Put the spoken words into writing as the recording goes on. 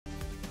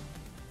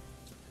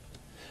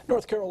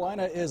North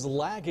Carolina is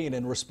lagging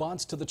in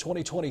response to the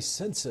 2020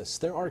 census.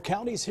 There are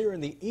counties here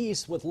in the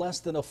east with less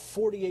than a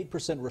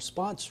 48%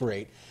 response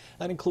rate.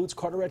 That includes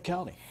Carteret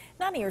County.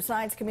 9 News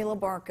 9's Camila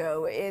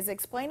Barco is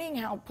explaining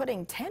how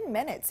putting 10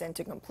 minutes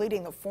into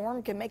completing the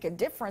form can make a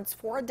difference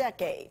for a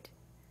decade.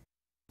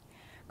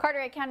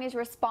 Carteret County's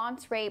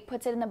response rate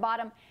puts it in the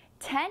bottom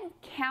 10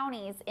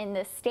 counties in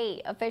the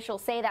state.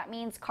 Officials say that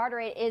means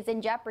Carteret is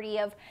in jeopardy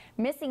of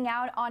missing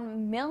out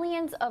on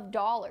millions of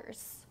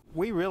dollars.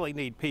 We really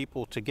need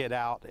people to get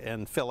out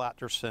and fill out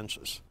their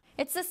census.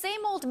 It's the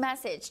same old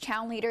message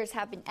town leaders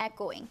have been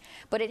echoing,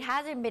 but it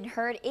hasn't been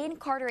heard in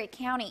Carteret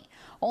County.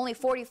 Only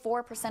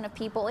 44% of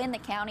people in the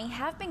county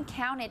have been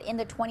counted in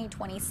the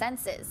 2020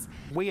 census.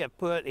 We have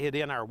put it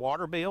in our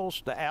water bills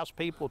to ask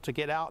people to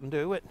get out and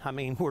do it. I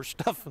mean, we're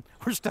stuffing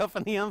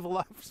the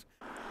envelopes.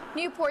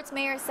 Newport's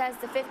mayor says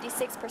the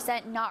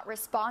 56% not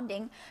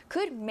responding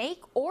could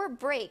make or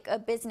break a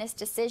business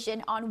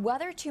decision on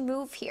whether to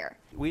move here.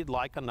 We'd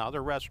like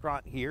another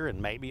restaurant here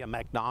and maybe a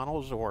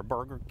McDonald's or a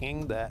Burger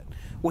King that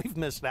we've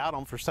missed out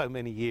on for so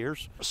many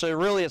years. So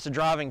really it's a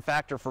driving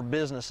factor for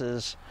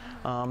businesses.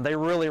 They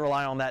really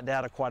rely on that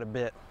data quite a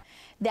bit.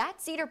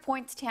 That's Cedar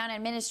Point's town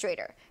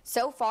administrator.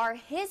 So far,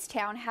 his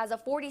town has a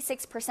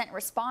 46%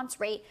 response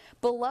rate,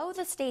 below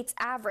the state's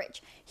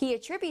average. He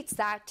attributes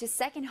that to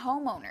second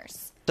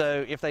homeowners.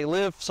 So if they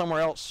live somewhere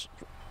else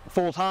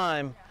full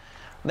time,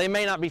 they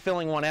may not be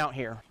filling one out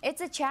here. It's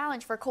a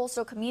challenge for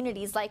coastal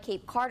communities like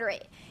Cape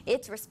Carteret.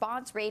 Its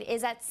response rate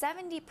is at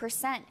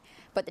 70%,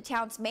 but the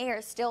town's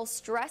mayor still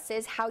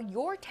stresses how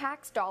your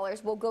tax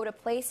dollars will go to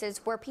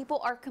places where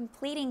people are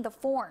completing the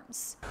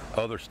forms.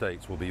 Other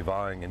states will be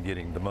vying and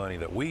getting the money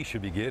that we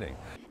should be getting.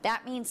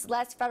 That means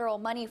less federal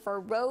money for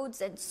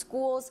roads and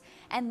schools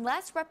and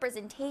less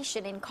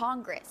representation in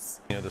Congress.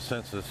 You know, the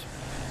census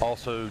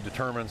also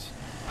determines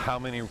how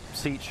many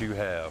seats you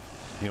have,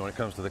 when it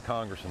comes to the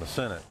Congress and the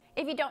Senate.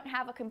 If you don't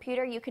have a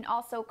computer, you can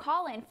also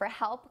call in for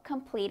help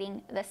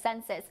completing the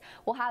census.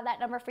 We'll have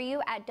that number for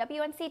you at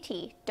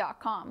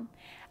WNCT.com.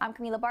 I'm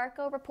Camila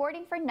Barco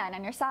reporting for 9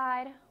 on Your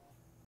Side.